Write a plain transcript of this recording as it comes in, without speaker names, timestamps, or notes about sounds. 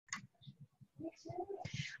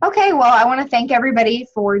Okay, well, I want to thank everybody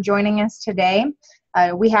for joining us today.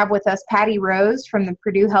 We have with us Patty Rose from the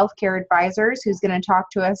Purdue Healthcare Advisors, who's going to talk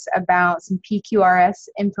to us about some PQRS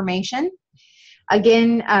information.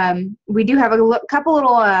 Again, we do have a couple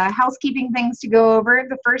little housekeeping things to go over.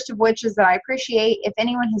 The first of which is that I appreciate if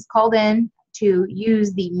anyone has called in to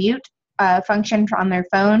use the mute function on their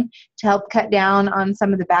phone to help cut down on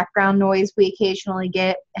some of the background noise we occasionally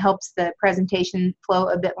get. It helps the presentation flow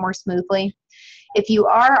a bit more smoothly. If you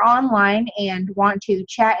are online and want to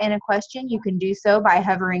chat in a question, you can do so by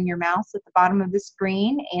hovering your mouse at the bottom of the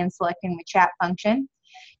screen and selecting the chat function.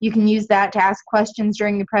 You can use that to ask questions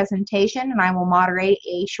during the presentation, and I will moderate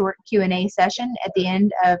a short Q&A session at the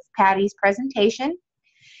end of Patty's presentation.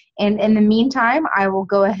 And in the meantime, I will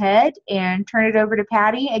go ahead and turn it over to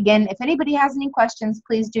Patty. Again, if anybody has any questions,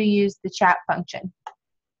 please do use the chat function.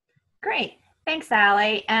 Great. Thanks,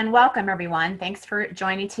 Allie, and welcome, everyone. Thanks for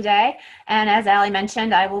joining today. And as Allie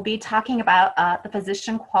mentioned, I will be talking about the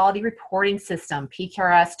Physician Quality Reporting System,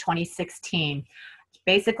 PQRS 2016.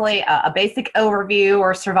 Basically, a basic overview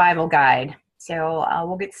or survival guide. So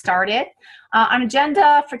we'll get started. On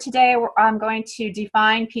agenda for today, I'm going to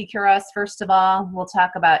define PQRS first of all. We'll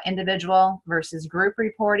talk about individual versus group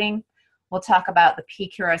reporting. We'll talk about the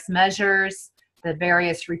PQRS measures, the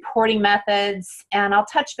various reporting methods, and I'll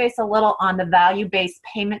touch base a little on the value-based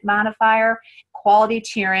payment modifier, quality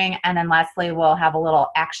tiering, and then lastly, we'll have a little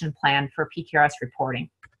action plan for PQRS reporting.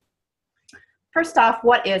 First off,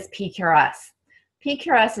 what is PQRS?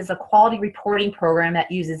 PQRS is a quality reporting program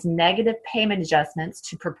that uses negative payment adjustments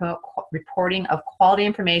to promote reporting of quality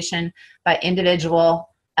information by individual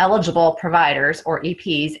eligible providers, or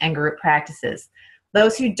EPs, and group practices.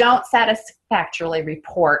 Those who don't satisfactorily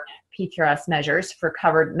report PQRS measures for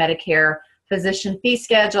covered Medicare physician fee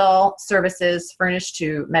schedule services furnished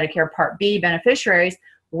to Medicare Part B beneficiaries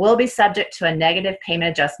will be subject to a negative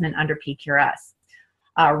payment adjustment under PQRS.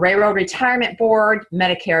 Railroad Retirement Board,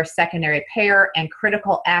 Medicare Secondary Payer, and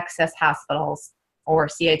Critical Access Hospitals, or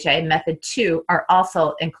CHA Method 2, are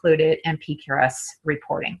also included in PQRS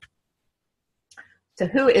reporting. So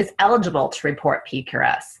who is eligible to report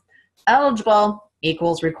PQRS? Eligible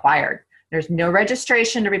equals required. There's no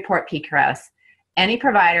registration to report PQRS. Any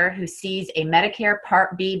provider who sees a Medicare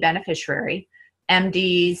Part B beneficiary,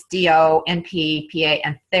 MDs, DO, NP, PA,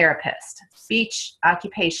 and therapist, speech,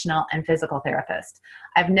 occupational, and physical therapist.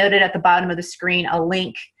 I've noted at the bottom of the screen a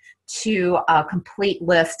link to a complete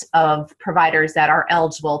list of providers that are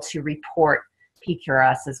eligible to report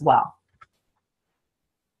PQRS as well.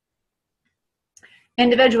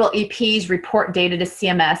 Individual EPs report data to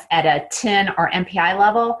CMS at a TIN or MPI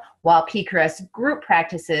level, while PQRS group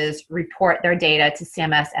practices report their data to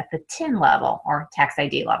CMS at the TIN level or tax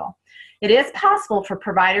ID level. It is possible for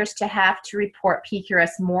providers to have to report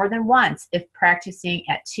PQRS more than once if practicing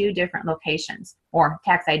at 2 different locations or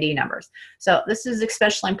tax ID numbers. So this is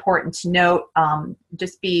especially important to note.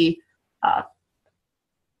 Just be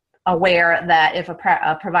aware that if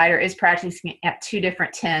a provider is practicing at 2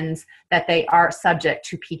 different TINs, that they are subject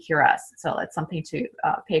to PQRS. So that's something to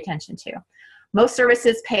pay attention to. Most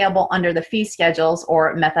services payable under the fee schedules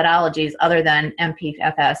or methodologies other than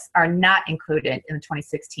MPFS are not included in the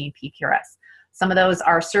 2016 PQRS. Some of those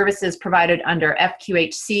are services provided under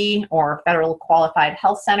FQHC or Federal Qualified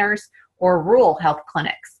Health Centers or rural health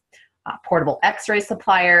clinics. Portable x-ray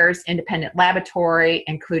suppliers, independent laboratory,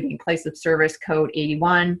 including place of service code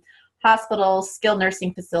 81, hospitals, skilled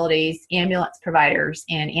nursing facilities, ambulance providers,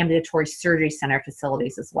 and ambulatory surgery center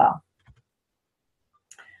facilities as well.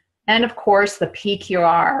 And of course, the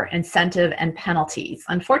PQR incentive and penalties.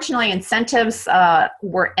 Unfortunately, incentives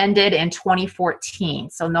were ended in 2014.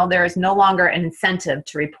 So no, there is no longer an incentive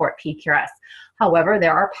to report PQRS. However,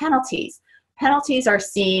 there are penalties. Penalties are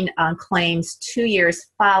seen on claims 2 years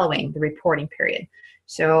following the reporting period.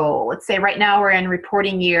 So let's say right now we're in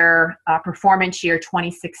reporting year, performance year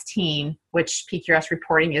 2016, which PQRS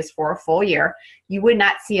reporting is for a full year. You would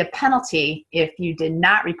not see a penalty if you did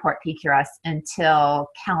not report PQRS until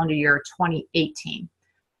calendar year 2018.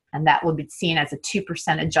 And that will be seen as a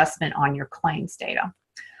 2% adjustment on your claims data.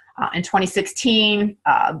 In 2016,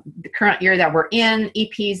 the current year that we're in,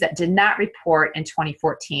 EPs that did not report in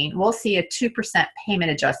 2014 will see a 2%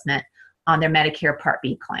 payment adjustment on their Medicare Part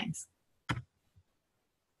B claims.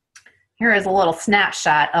 Here is a little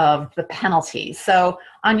snapshot of the penalties. So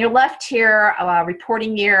on your left here,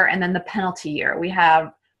 reporting year and then the penalty year. We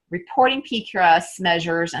have reporting PQRS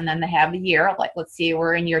measures and then they have the year. Like let's see,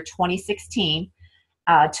 we're in year 2016.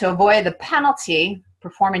 To avoid the penalty,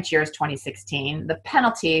 performance year is 2016, the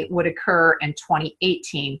penalty would occur in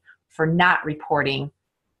 2018 for not reporting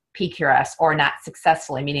PQRS or not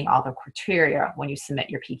successfully meeting all the criteria when you submit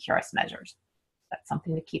your PQRS measures. That's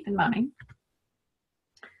something to keep in mind.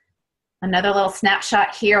 Another little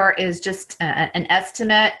snapshot here is just an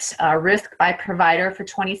estimate risk by provider for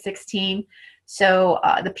 2016. So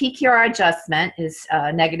the PQR adjustment is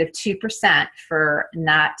 -2% for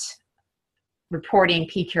not reporting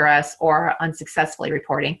PQRS or unsuccessfully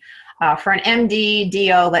reporting. For an MD,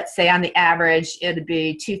 DO, let's say on the average, it'd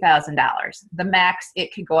be $2,000. The max,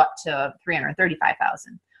 it could go up to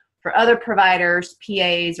 $335,000. For other providers,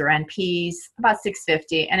 PAs or NPs, about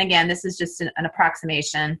 $650. And again, this is just an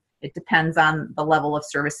approximation. It depends on the level of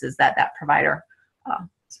services that that provider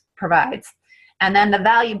provides. And then the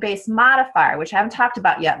value-based modifier, which I haven't talked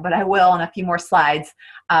about yet, but I will in a few more slides.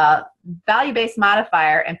 Value-based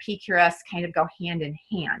modifier and PQRS kind of go hand in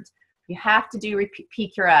hand. You have to do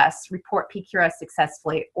PQRS, report PQRS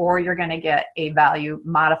successfully, or you're going to get a value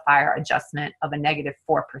modifier adjustment of a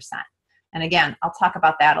 -4%. And again, I'll talk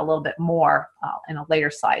about that a little bit more in a later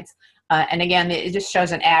slides. And again, it just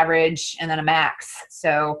shows an average and then a max.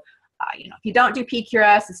 So, if you don't do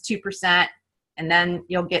PQRS, it's 2%, and then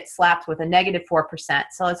you'll get slapped with a -4%.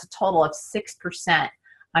 So it's a total of 6%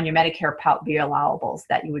 on your Medicare Part B allowables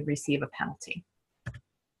that you would receive a penalty.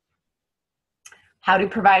 How do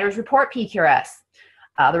providers report PQRS?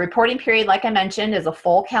 The reporting period, like I mentioned, is a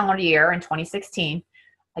full calendar year in 2016.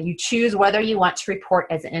 You choose whether you want to report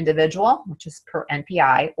as an individual, which is per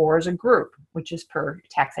NPI, or as a group, which is per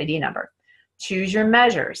tax ID number. Choose your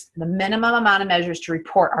measures. The minimum amount of measures to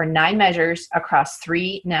report are 9 measures across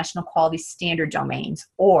 3 national quality standard domains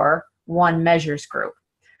or 1 measures group.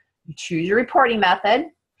 You choose your reporting method.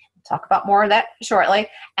 We'll talk about more of that shortly,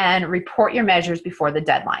 and report your measures before the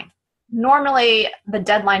deadline. Normally, the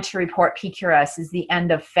deadline to report PQRS is the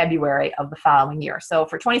end of February of the following year. So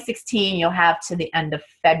for 2016, you'll have to the end of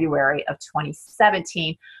February of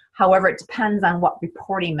 2017. However, it depends on what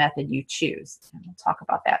reporting method you choose. And we'll talk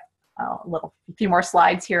about that a few more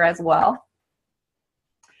slides here as well.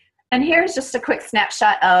 And here's just a quick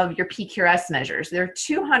snapshot of your PQRS measures. There are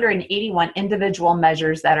 281 individual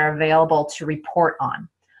measures that are available to report on.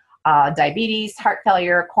 Diabetes, heart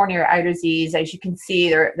failure, coronary artery disease. As you can see,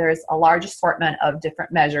 there's a large assortment of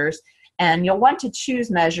different measures, and you'll want to choose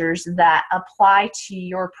measures that apply to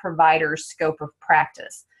your provider's scope of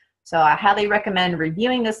practice. So I highly recommend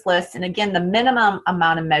reviewing this list, and again, the minimum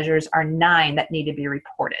amount of measures are 9 that need to be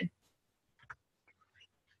reported.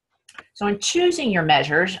 So in choosing your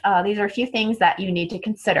measures, these are a few things that you need to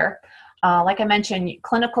consider. Like I mentioned,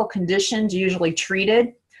 clinical conditions usually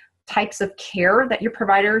treated, types of care that your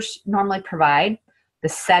providers normally provide, the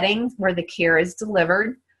settings where the care is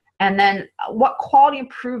delivered, and then what quality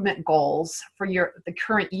improvement goals for the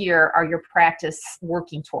current year are your practice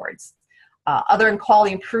working towards. Other than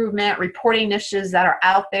quality improvement, reporting niches that are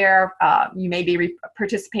out there, you may be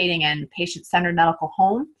participating in patient-centered medical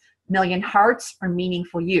home, million hearts, or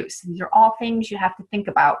meaningful use. These are all things you have to think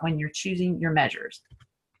about when you're choosing your measures.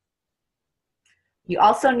 You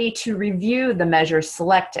also need to review the measures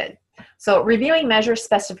selected. So reviewing measure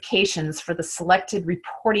specifications for the selected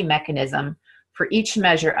reporting mechanism for each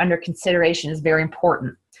measure under consideration is very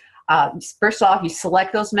important. First off, you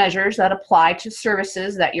select those measures that apply to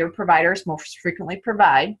services that your providers most frequently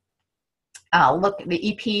provide. Look, the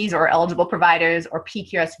EPs or eligible providers or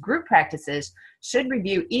PQRS group practices should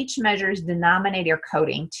review each measure's denominator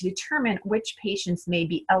coding to determine which patients may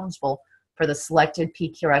be eligible for the selected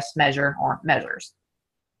PQRS measure or measures.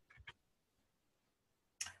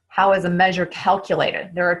 How is a measure calculated?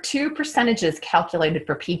 There are 2 percentages calculated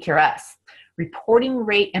for PQRS: reporting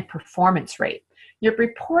rate and performance rate. Your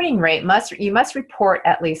reporting rate you must report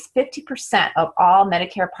at least 50% of all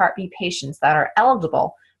Medicare Part B patients that are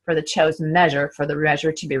eligible for the chosen measure for the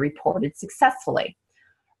measure to be reported successfully.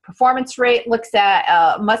 Performance rate looks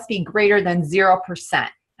at must be greater than 0%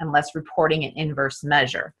 unless reporting an inverse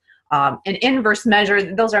measure. An inverse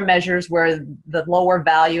measure, those are measures where the lower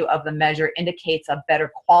value of the measure indicates a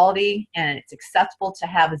better quality and it's acceptable to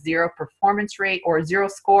have a 0 performance rate or a 0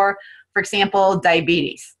 score. For example,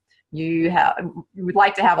 diabetes. You would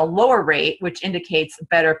like to have a lower rate, which indicates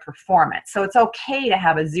better performance. So it's okay to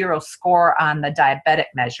have a 0 score on the diabetic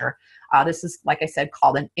measure. This is, like I said,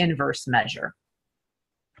 called an inverse measure.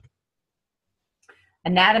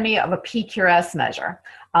 Anatomy of a PQRS measure.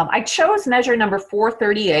 I chose measure number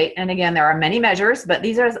 438, and again, there are many measures, but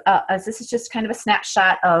this is just kind of a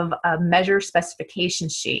snapshot of a measure specification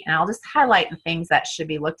sheet, and I'll just highlight the things that should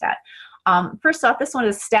be looked at. First off, this one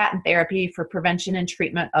is statin therapy for prevention and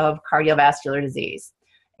treatment of cardiovascular disease.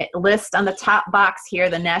 It lists on the top box here,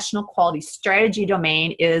 the National Quality Strategy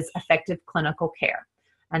domain is effective clinical care.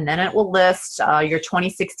 And then it will list your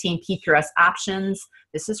 2016 PQRS options.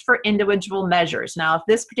 This is for individual measures. Now, if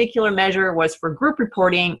this particular measure was for group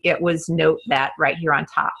reporting, it was note that right here on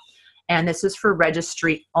top. And this is for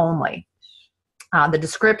registry only. The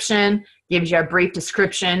description gives you a brief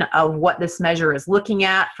description of what this measure is looking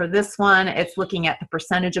at. For this one, it's looking at the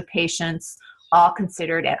percentage of patients all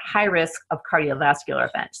considered at high risk of cardiovascular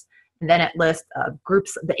events. And then it lists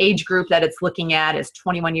groups, the age group that it's looking at is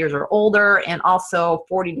 21 years or older, and also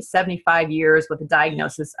 40 to 75 years with a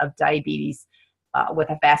diagnosis of diabetes with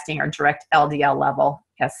a fasting or direct LDL level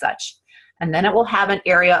as such. And then it will have an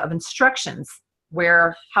area of instructions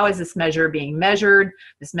where, how is this measure being measured?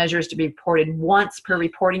 This measure is to be reported once per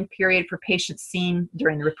reporting period for patients seen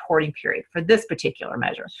during the reporting period for this particular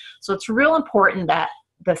measure. So it's real important that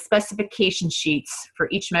the specification sheets for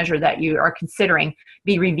each measure that you are considering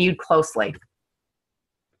be reviewed closely.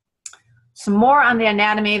 Some more on the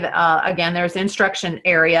anatomy. Again, there's the instruction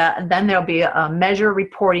area, and then there'll be a measure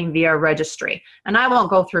reporting via registry. And I won't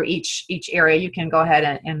go through each area. You can go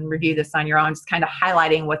ahead and review this on your own, just kind of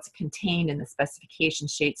highlighting what's contained in the specification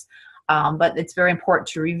sheets. But it's very important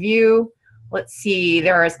to review. Let's see,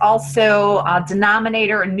 there is also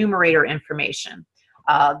denominator and numerator information.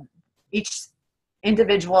 Each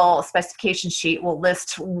individual specification sheet will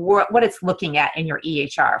list what it's looking at in your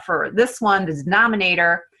EHR. For this one, the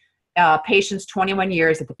denominator, patients 21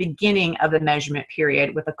 years at the beginning of the measurement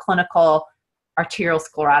period with a clinical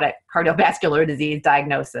arteriosclerotic cardiovascular disease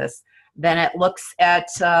diagnosis. Then it looks at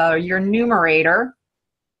your numerator,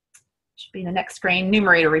 should be the next screen,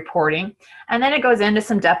 numerator reporting. And then it goes into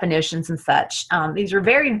some definitions and such. These are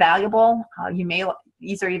very valuable.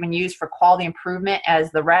 These are even used for quality improvement,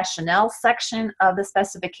 as the rationale section of the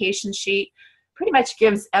specification sheet pretty much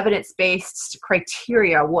gives evidence-based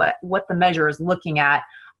criteria what the measure is looking at,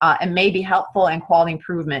 and may be helpful in quality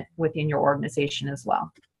improvement within your organization as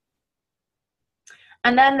well.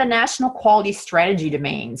 And then the national quality strategy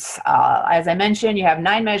domains. As I mentioned, you have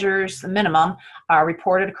 9 measures minimum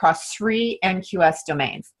reported across 3 NQS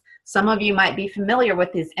domains. Some of you might be familiar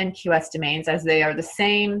with these NQS domains, as they are the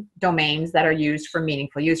same domains that are used for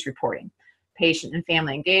meaningful use reporting: patient and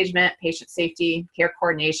family engagement, patient safety, care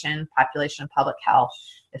coordination, population and public health,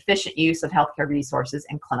 efficient use of healthcare resources,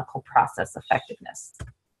 and clinical process effectiveness.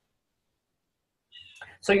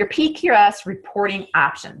 So your PQRS reporting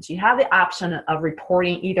options. You have the option of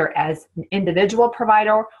reporting either as an individual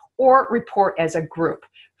provider or report as a group.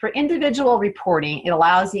 For individual reporting, it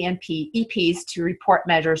allows the EPs to report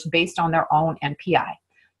measures based on their own NPI.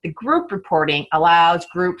 The group reporting allows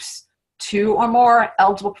groups, 2 or more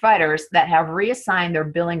eligible providers, that have reassigned their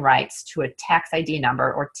billing rights to a tax ID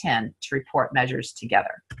number or TIN to report measures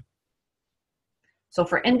together. So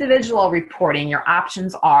for individual reporting, your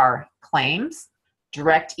options are claims,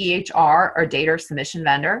 direct EHR or data submission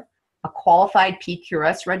vendor, a qualified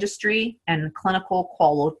PQRS registry, and clinical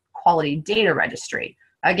quality data registry.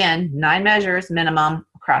 Again, 9 measures minimum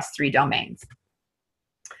across 3 domains.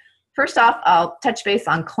 First off, I'll touch base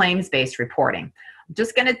on claims-based reporting. I'm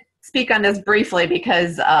just going to speak on this briefly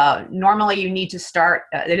because normally you need to start,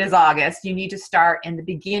 it is August, you need to start in the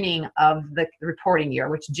beginning of the reporting year,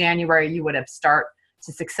 which January you would have start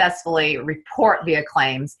to successfully report via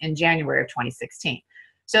claims in January of 2016.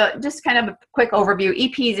 So just kind of a quick overview.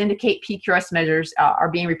 EPs indicate PQRS measures are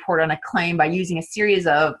being reported on a claim by using a series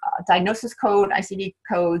of diagnosis code, ICD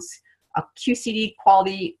codes, QCD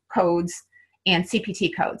quality codes, and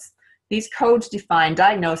CPT codes. These codes define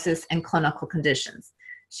diagnosis and clinical conditions.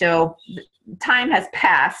 So time has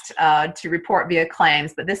passed to report via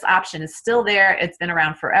claims, but this option is still there. It's been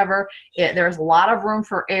around forever. There's a lot of room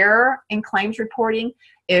for error in claims reporting.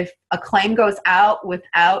 If a claim goes out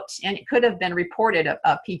without, and it could have been reported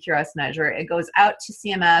a PQRS measure, it goes out to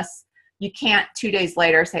CMS, you can't 2 days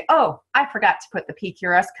later say, oh, I forgot to put the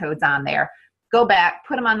PQRS codes on there. Go back,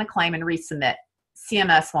 put them on the claim, and resubmit.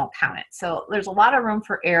 CMS won't count it. So there's a lot of room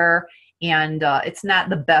for error, and it's not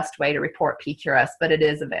the best way to report PQRS, but it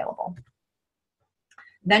is available.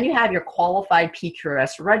 Then you have your qualified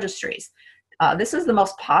PQRS registries. This is the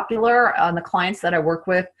most popular on the clients that I work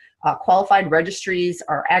with. Qualified registries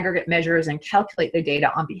are aggregate measures and calculate the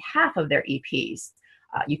data on behalf of their EPs.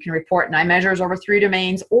 You can report 9 measures over 3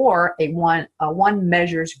 domains or a one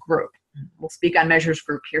measures group. We'll speak on measures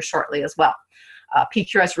group here shortly as well.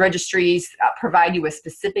 PQRS registries provide you with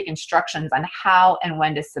specific instructions on how and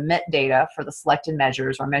when to submit data for the selected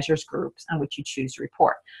measures or measures groups on which you choose to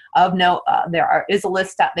report. Of note, there is a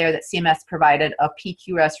list out there that CMS provided of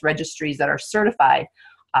PQRS registries that are certified.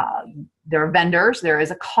 There are vendors. There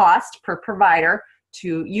is a cost per provider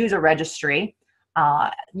to use a registry,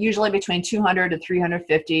 usually between $200 to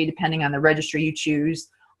 $350, depending on the registry you choose.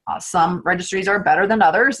 Some registries are better than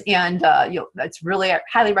others, and it's really, I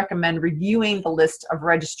highly recommend reviewing the list of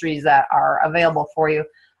registries that are available for you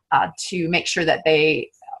to make sure that they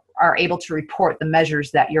are able to report the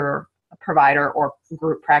measures that your provider or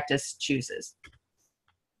group practice chooses.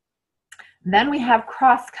 Then we have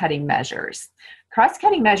cross-cutting measures.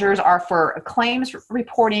 Cross-cutting measures are for claims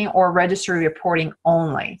reporting or registry reporting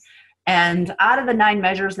only. And out of the 9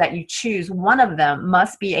 measures that you choose, one of them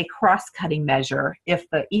must be a cross-cutting measure if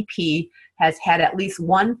the EP has had at least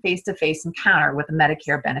one face-to-face encounter with a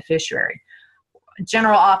Medicare beneficiary.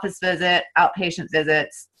 General office visit, outpatient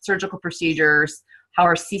visits, surgical procedures.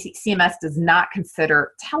 However, CMS does not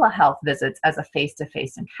consider telehealth visits as a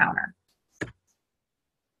face-to-face encounter.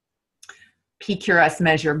 PQRS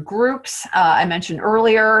measure groups. I mentioned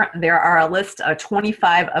earlier, there are a list of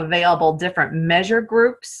 25 available different measure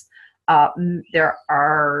groups. There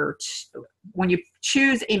are, when you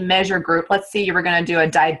choose a measure group, let's say you were going to do a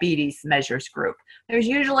diabetes measures group. There's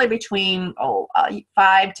usually between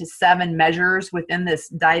 5 to 7 measures within this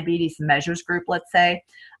diabetes measures group, let's say.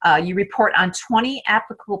 You report on 20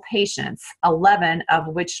 applicable patients, 11 of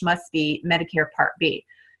which must be Medicare Part B.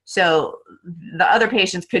 So the other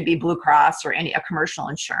patients could be Blue Cross or a commercial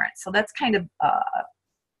insurance. So that's kind of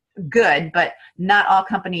good, but not all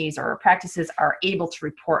companies or practices are able to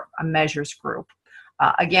report a measures group.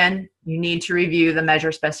 Again, you need to review the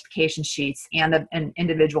measure specification sheets and an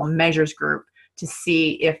individual measures group to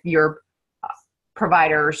see if your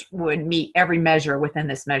providers would meet every measure within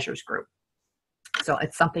this measures group. So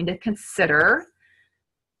it's something to consider.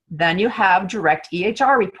 Then you have direct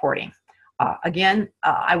EHR reporting. Again,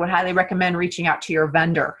 I would highly recommend reaching out to your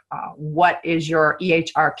vendor. What is your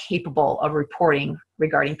EHR capable of reporting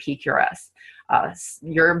regarding PQRS?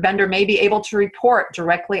 Your vendor may be able to report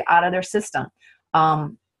directly out of their system,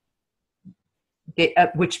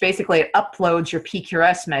 which basically uploads your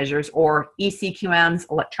PQRS measures or eCQMs,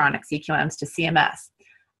 electronic CQMs, to CMS.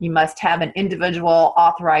 You must have an individual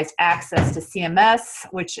authorized access to CMS,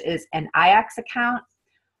 which is an IACS account.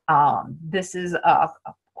 This is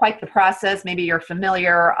quite the process. Maybe you're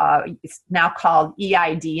familiar. It's now called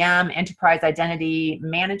EIDM, Enterprise Identity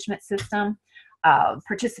Management System.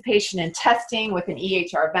 Participation in testing with an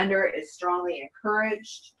EHR vendor is strongly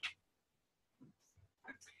encouraged.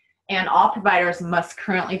 And all providers must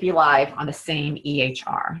currently be live on the same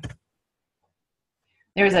EHR.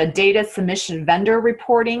 There's a data submission vendor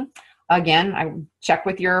reporting. Again, I check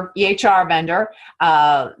with your EHR vendor.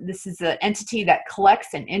 This is an entity that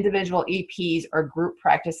collects an individual EP's or group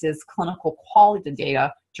practices clinical quality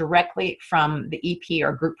data directly from the EP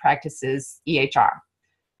or group practices EHR.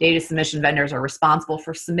 Data submission vendors are responsible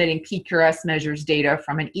for submitting PQRS measures data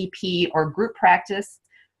from an EP or group practice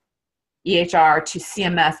EHR to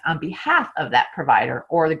CMS on behalf of that provider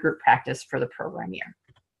or the group practice for the program year.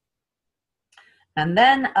 And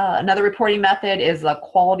then another reporting method is the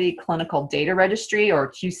Quality Clinical Data Registry,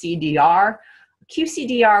 or QCDR.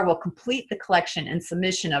 QCDR will complete the collection and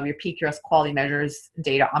submission of your PQRS quality measures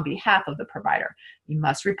data on behalf of the provider. You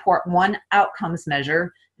must report one outcomes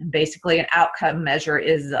measure, and basically an outcome measure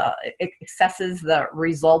is it assesses the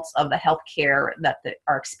results of the healthcare that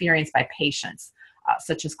are experienced by patients,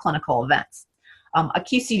 such as clinical events. A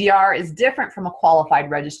QCDR is different from a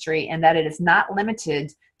qualified registry in that it is not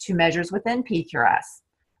limited to measures within PQRS.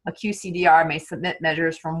 A QCDR may submit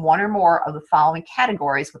measures from one or more of the following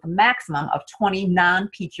categories with a maximum of 20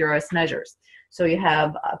 non-PQRS measures. So you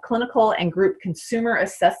have clinical and group consumer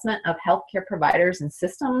assessment of healthcare providers and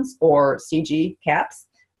systems, or CG CAPS,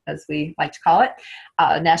 as we like to call it,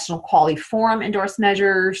 National Quality Forum endorsed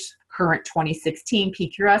measures, current 2016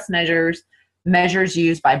 PQRS measures, measures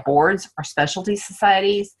used by boards or specialty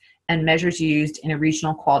societies, and measures used in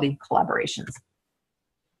regional quality collaborations.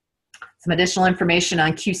 Some additional information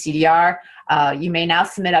on QCDR. You may now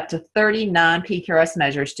submit up to 30 non-PQRS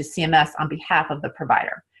measures to CMS on behalf of the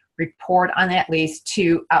provider. Report on at least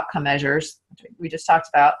 2 outcome measures, which we just talked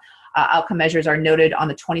about. Outcome measures are noted on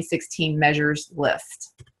the 2016 measures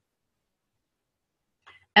list.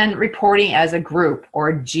 And reporting as a group,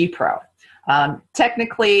 or GPRO.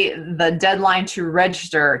 Technically, the deadline to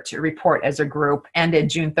register to report as a group ended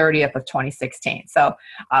June 30th of 2016. So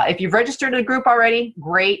if you've registered a group already,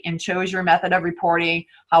 great, and chose your method of reporting.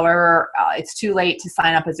 However, it's too late to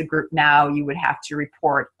sign up as a group now. You would have to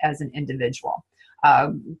report as an individual.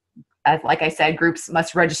 Like I said, groups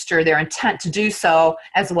must register their intent to do so,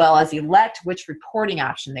 as well as elect which reporting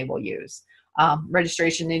option they will use.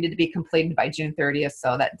 Registration needed to be completed by June 30th,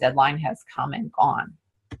 so that deadline has come and gone.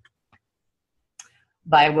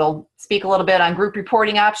 I will speak a little bit on group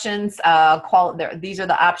reporting options. These are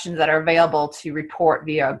the options that are available to report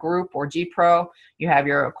via group or GPRO. You have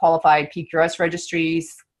your qualified PQRS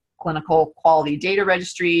registries, clinical quality data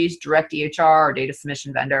registries, direct EHR or data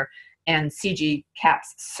submission vendor, and CG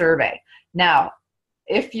CAPS survey. Now,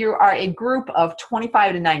 if you are a group of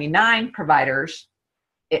 25 to 99 providers,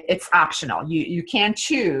 it's optional. You can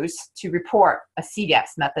choose to report a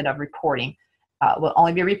CGAPS method of reporting. Will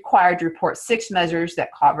only be required to report 6 measures that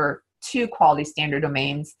cover 2 quality standard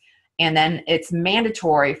domains, and then it's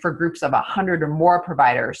mandatory for groups of 100 or more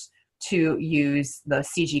providers to use the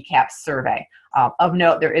CG CAPS survey. Of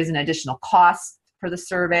note, there is an additional cost for the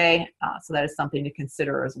survey, so that is something to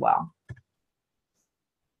consider as well.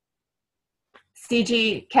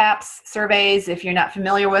 CG CAPS surveys, if you're not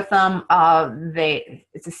familiar with them,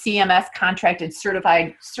 it's a CMS contracted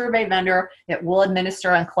certified survey vendor. It will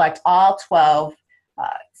administer and collect all 12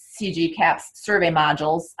 CG CAPS survey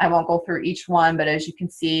modules. I won't go through each one, but as you can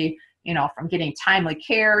see, from getting timely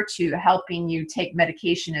care to helping you take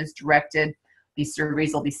medication as directed, these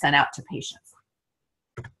surveys will be sent out to patients.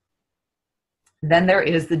 Then there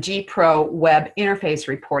is the GPRO web interface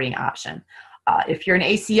reporting option. If you're an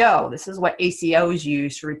ACO, this is what ACOs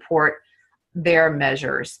use to report their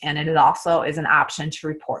measures, and it also is an option to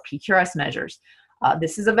report PQRS measures.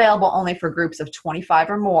 This is available only for groups of 25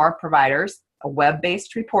 or more providers, a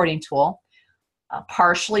web-based reporting tool,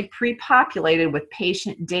 partially pre-populated with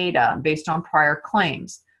patient data based on prior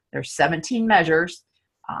claims. There's 17 measures.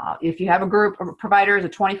 If you have a group of providers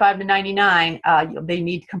of 25 to 99, they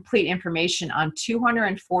need complete information on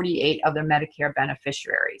 248 of their Medicare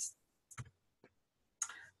beneficiaries.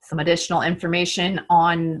 Some additional information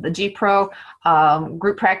on the GPRO.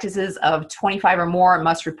 Group practices of 25 or more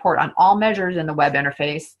must report on all measures in the web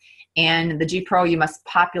interface. And the GPRO, you must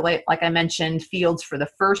populate, like I mentioned, fields for the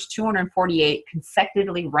first 248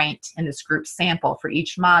 consecutively ranked in this group sample for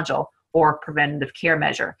each module or preventative care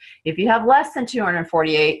measure. If you have less than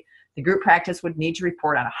 248, the group practice would need to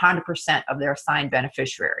report on 100% of their assigned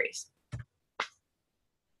beneficiaries.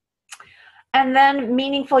 And then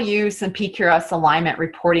meaningful use and PQRS alignment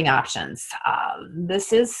reporting options.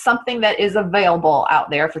 This is something that is available out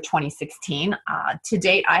there for 2016. To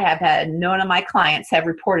date, I have had none of my clients have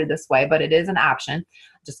reported this way, but it is an option.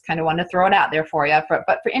 Just kind of want to throw it out there for you.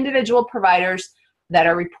 But for individual providers that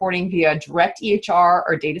are reporting via direct EHR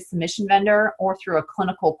or data submission vendor or through a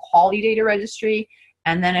clinical quality data registry,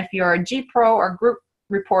 and then if you're a GPRO or group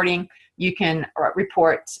reporting, you can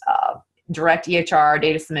report direct EHR,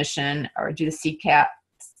 data submission, or do the CCAPS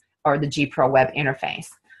or the GPRO web interface.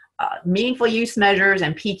 Meaningful use measures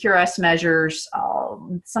and PQRS measures,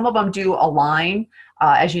 some of them do align.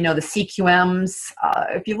 As you know, the CQMs,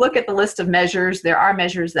 if you look at the list of measures, there are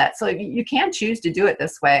measures that, so you can choose to do it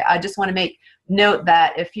this way. I just want to make note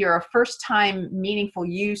that if you're a first-time meaningful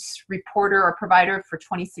use reporter or provider for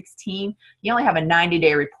 2016, you only have a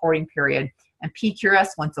 90-day reporting period, and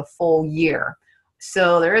PQRS wants a full year.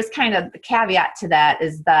 So there is kind of the caveat to that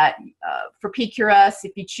is that for PQRS,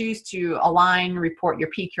 if you choose to align, report your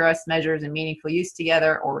PQRS measures and meaningful use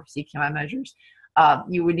together or CQM measures,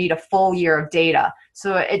 you would need a full year of data.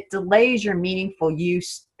 So it delays your meaningful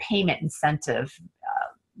use payment incentive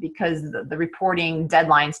because the reporting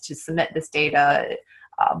deadlines to submit this data,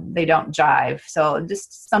 they don't jive. So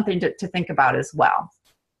just something to think about as well.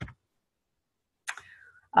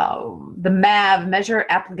 The MAV, Measure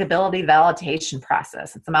Applicability Validation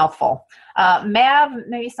Process. It's a mouthful. MAV,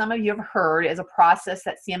 maybe some of you have heard, is a process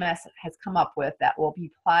that CMS has come up with that will be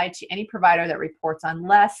applied to any provider that reports on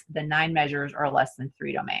less than 9 measures or less than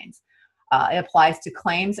 3 domains. It applies to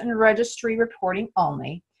claims and registry reporting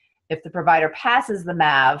only. If the provider passes the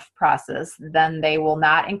MAV process, then they will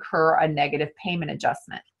not incur a negative payment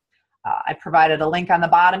adjustment. I provided a link on the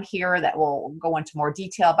bottom here that will go into more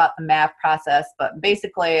detail about the MAV process, but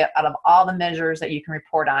basically out of all the measures that you can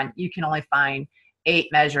report on, you can only find 8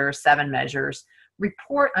 measures, 7 measures.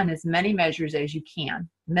 Report on as many measures as you can,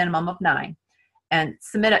 minimum of 9, and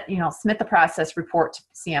submit the process report to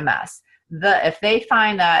CMS. If they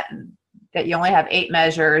find that you only have 8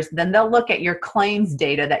 measures, then they'll look at your claims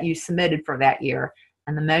data that you submitted for that year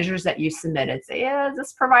and the measures that you submitted. Say, is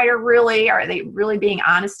this provider are they really being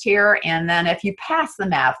honest here? And then if you pass the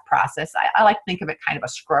MAV process, I like to think of it kind of a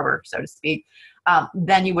scrubber, so to speak,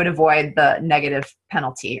 then you would avoid the negative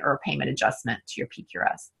penalty or payment adjustment to your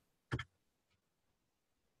PQRS.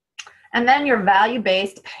 And then your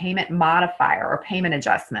value-based payment modifier or payment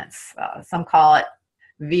adjustments. Some call it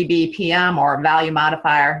VBPM or value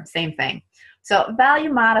modifier, same thing. So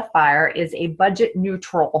value modifier is a budget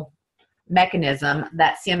neutral mechanism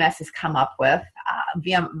that CMS has come up with.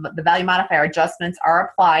 the value modifier adjustments are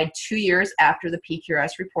applied 2 years after the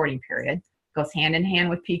PQRS reporting period. Goes hand in hand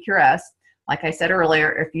with PQRS. Like I said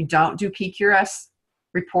earlier, if you don't do PQRS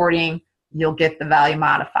reporting, you'll get the value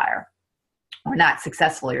modifier or not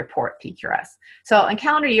successfully report PQRS. So in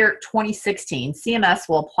calendar year 2016, CMS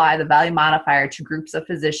will apply the value modifier to groups of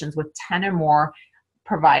physicians with 10 or more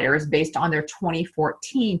providers based on their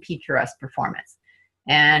 2014 PQRS performance.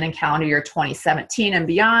 And in calendar year 2017 and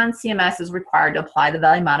beyond, CMS is required to apply the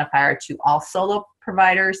value modifier to all solo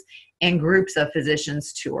providers and groups of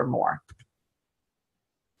physicians 2 or more.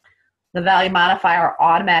 The value modifier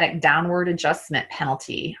automatic downward adjustment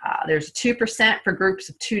penalty. There's 2% for groups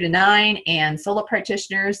of 2 to 9 and solo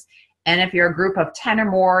practitioners. And if you're a group of 10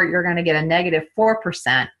 or more, you're going to get a negative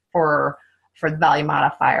 4% for the value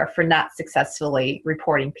modifier for not successfully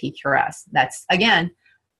reporting PQRS. That's, again,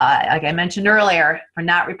 like I mentioned earlier, for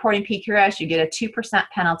not reporting PQRS, you get a 2%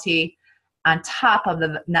 penalty. On top of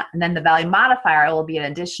then the value modifier will be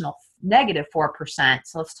an additional negative 4%.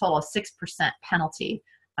 So it's a total of 6% penalty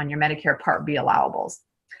on your Medicare Part B allowables.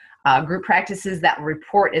 Group practices that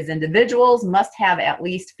report as individuals must have at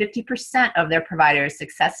least 50% of their providers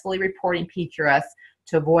successfully reporting PQRS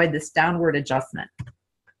to avoid this downward adjustment.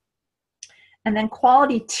 And then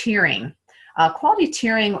quality tiering. Quality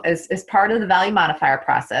tiering is part of the value modifier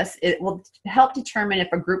process. It will help determine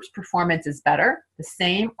if a group's performance is better, the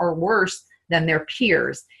same, or worse than their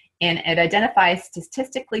peers. And it identifies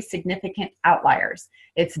statistically significant outliers.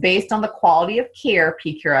 It's based on the quality of care,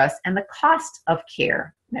 PQRS, and the cost of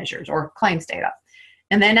care measures or claims data.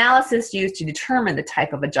 And the analysis used to determine the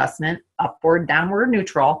type of adjustment, upward, downward, or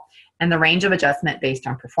neutral, and the range of adjustment based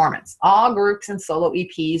on performance. All groups and solo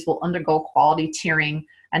EPs will undergo quality tiering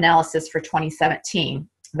analysis for 2017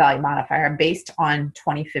 value modifier based on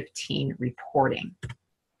 2015 reporting.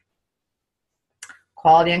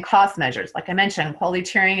 Quality and cost measures. Like I mentioned, quality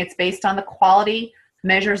tiering, it's based on the quality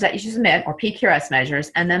measures that you submit, or PQRS measures,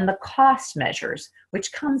 and then the cost measures,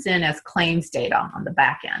 which comes in as claims data on the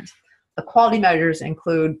back end. The quality measures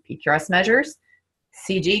include PQRS measures,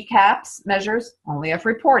 CG caps measures, only if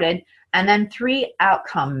reported, and then 3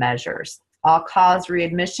 outcome measures: all-cause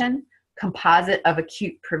readmission, composite of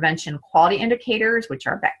acute prevention quality indicators, which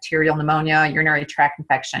are bacterial pneumonia, urinary tract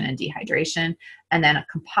infection, and dehydration, and then a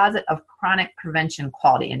composite of chronic prevention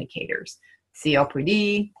quality indicators,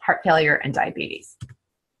 COPD, heart failure, and diabetes.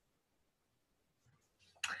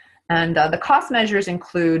 And the cost measures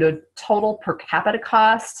include a total per capita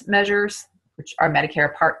cost measures, which are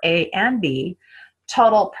Medicare Part A and B,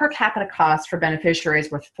 total per capita cost for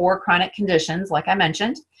beneficiaries with 4 chronic conditions, like I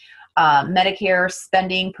mentioned. Medicare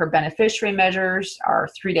spending per beneficiary measures are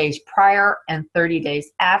 3 days prior and 30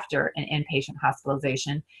 days after an inpatient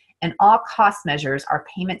hospitalization. And all cost measures are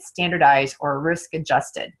payment standardized or risk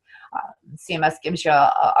adjusted. CMS gives you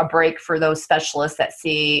a break for those specialists that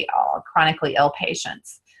see chronically ill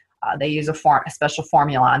patients. They use a special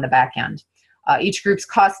formula on the back end. Each group's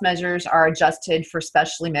cost measures are adjusted for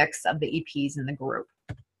specialty mix of the EPs in the group.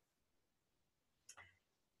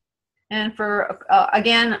 And for,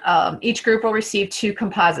 each group will receive 2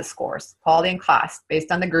 composite scores, quality and cost,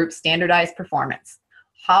 based on the group's standardized performance.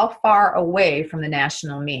 How far away from the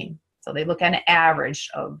national mean? So they look at an average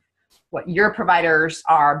of what your providers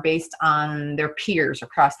are based on their peers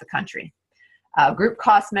across the country. Group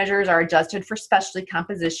cost measures are adjusted for specialty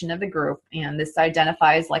composition of the group, and this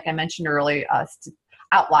identifies, like I mentioned earlier,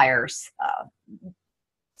 outliers,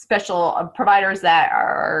 special providers that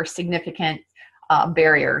are significant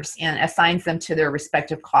barriers, and assigns them to their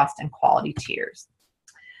respective cost and quality tiers.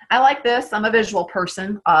 I like this. I'm a visual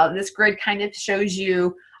person. This grid kind of shows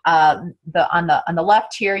you on the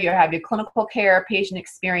left here, you have your clinical care, patient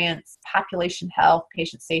experience, population health,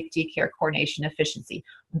 patient safety, care coordination, efficiency.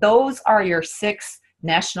 Those are your 6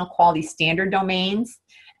 national quality standard domains.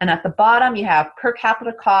 And at the bottom, you have per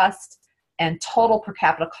capita cost and total per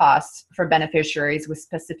capita costs for beneficiaries with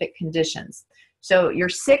specific conditions. So your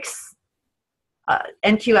 6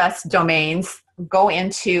 NQS domains go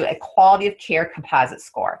into a quality of care composite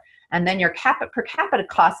score. And then your per capita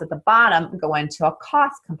costs at the bottom go into a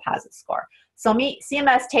cost composite score. So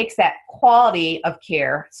CMS takes that quality of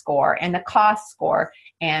care score and the cost score,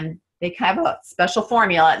 and they have a special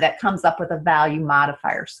formula that comes up with a value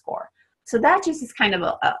modifier score. So that just is kind of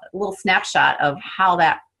a little snapshot of how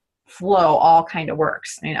that flow all kind of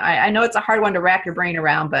works. I mean, I know it's a hard one to wrap your brain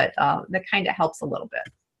around, but that kind of helps a little bit.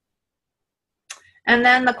 And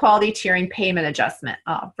then the quality tiering payment adjustment.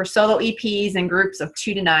 For solo EPs and groups of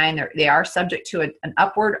 2 to 9, they are subject to an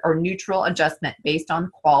upward or neutral adjustment based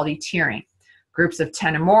on quality tiering. Groups of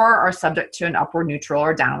 10 or more are subject to an upward, neutral,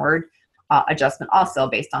 or downward adjustment also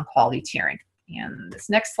based on quality tiering. And this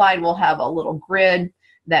next slide will have a little grid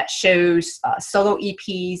that shows solo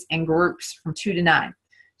EPs and groups from 2 to 9.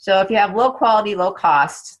 So if you have low quality, low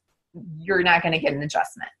cost, you're not going to get an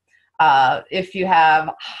adjustment. If you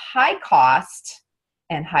have high cost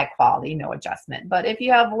and high quality, no adjustment. But if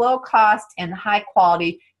you have low cost and high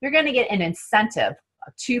quality, you're going to get an incentive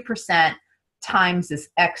of 2% times this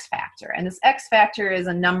X factor. And this X factor is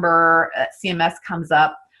a number CMS comes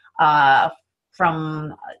up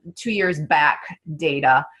from 2 years back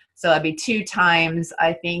data. So it'd be 2 times,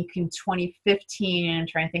 I think in 2015, I'm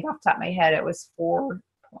trying to think off the top of my head, it was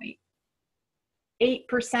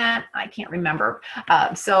 4.8%. I can't remember.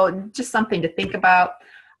 So just something to think about.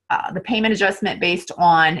 The payment adjustment based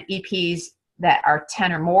on EPs that are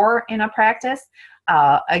 10 or more in a practice.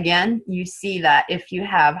 Again, you see that if you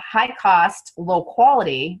have high cost, low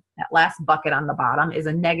quality, that last bucket on the bottom is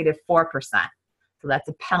a -4%. So that's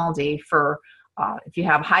a penalty for if you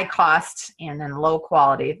have high cost and then low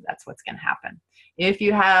quality, that's what's going to happen. If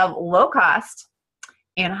you have low cost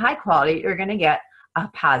and high quality, you're going to get a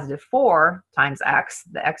 +4 times X,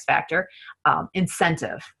 the X factor,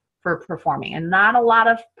 incentive for performing. And not a lot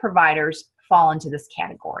of providers fall into this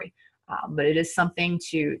category, but it is something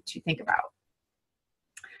to think about.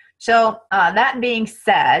 So that being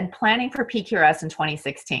said, planning for PQRS in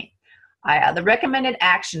 2016. The recommended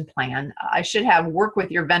action plan, I should have work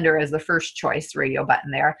with your vendor as the first choice radio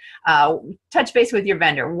button there. Touch base with your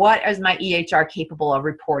vendor. What is my EHR capable of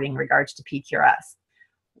reporting in regards to PQRS?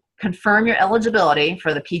 Confirm your eligibility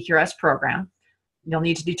for the PQRS program. You'll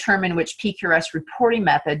need to determine which PQRS reporting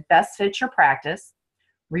method best fits your practice.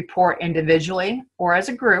 Report individually or as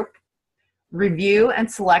a group. Review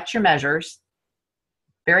and select your measures.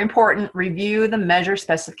 Very important, review the measure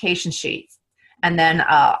specification sheets. And then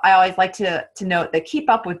I always like to note that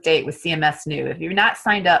keep up with date with CMS New. If you're not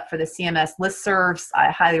signed up for the CMS listservs,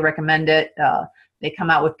 I highly recommend it. They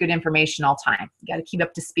come out with good information all the time. You got to keep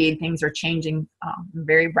up to speed. Things are changing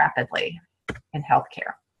very rapidly in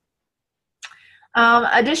healthcare.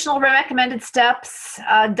 Additional recommended steps,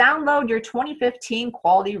 download your 2015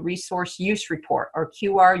 Quality Resource Use Report, or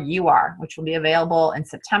QRUR, which will be available in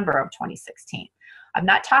September of 2016. I've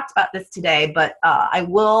not talked about this today, but I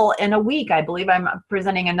will in a week. I believe I'm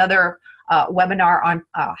presenting another webinar on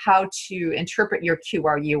how to interpret your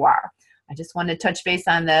QRUR. I just wanted to touch base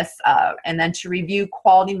on this and then to review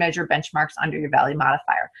quality measure benchmarks under your value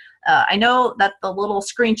modifier. I know that the little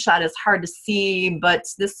screenshot is hard to see, but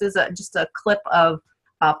this is just a clip of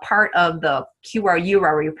part of the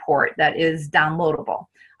QRUR report that is downloadable.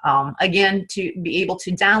 Again, to be able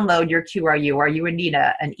to download your QRUR, you would need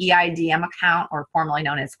an EIDM account, or formerly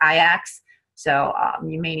known as IACS. So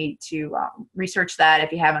you may need to research that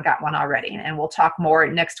if you haven't got one already. And we'll talk more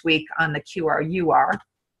next week on the QRUR.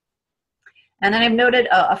 And then I've noted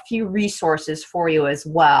a few resources for you as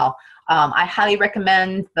well. I highly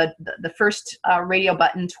recommend the first radio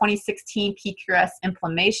button, 2016 PQRS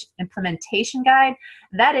implementation guide.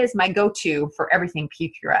 That is my go-to for everything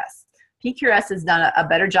PQRS. PQRS has done a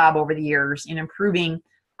better job over the years in improving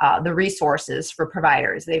the resources for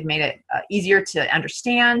providers. They've made it easier to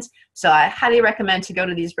understand. So I highly recommend to go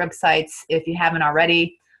to these websites if you haven't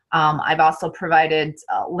already. I've also provided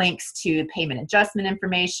links to payment adjustment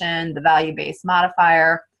information, the value-based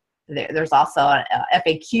modifier. There's also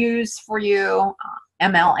FAQs for you.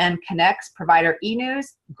 MLN Connects, Provider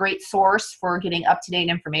e-News, great source for getting up-to-date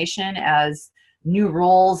information as new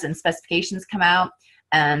rules and specifications come out.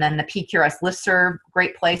 And then the PQRS listserv,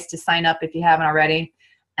 great place to sign up if you haven't already.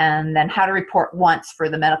 And then how to report once for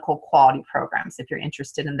the medical quality programs. If you're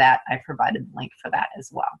interested in that, I provided the link for that as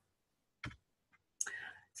well.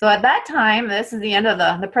 So at that time, this is the end of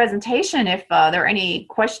the presentation. If there are any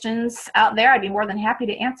questions out there, I'd be more than happy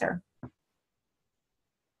to answer.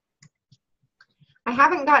 I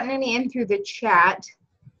haven't gotten any in through the chat.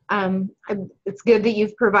 It's good that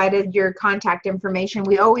you've provided your contact information.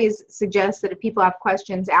 We always suggest that if people have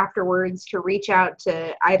questions afterwards to reach out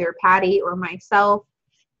to either Patty or myself.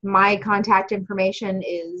 My contact information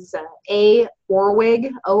is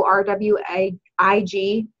Orwig,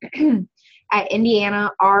 O-R-W-I-G, at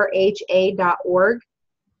indianarha.org,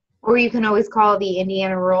 or you can always call the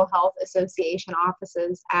Indiana Rural Health Association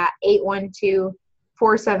offices at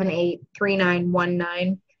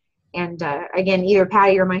 812-478-3919. And again, either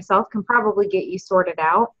Patty or myself can probably get you sorted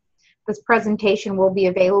out. This presentation will be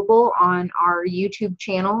available on our YouTube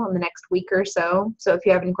channel in the next week or so. So if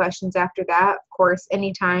you have any questions after that, of course,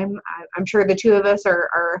 anytime. I'm sure the two of us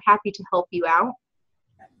are happy to help you out.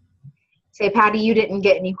 Say, Patty, you didn't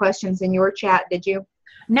get any questions in your chat, did you?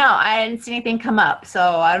 No, I didn't see anything come up. So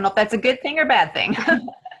I don't know if that's a good thing or bad thing.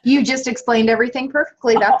 You just explained everything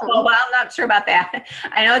perfectly. That's Well, I'm not sure about that.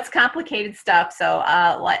 I know it's complicated stuff. So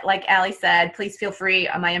like Allie said, please feel free.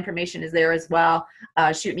 My information is there as well.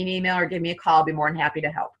 Shoot me an email or give me a call. I'll be more than happy to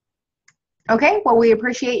help. Okay. Well, we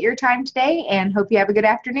appreciate your time today and hope you have a good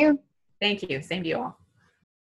afternoon. Thank you. Same to you all.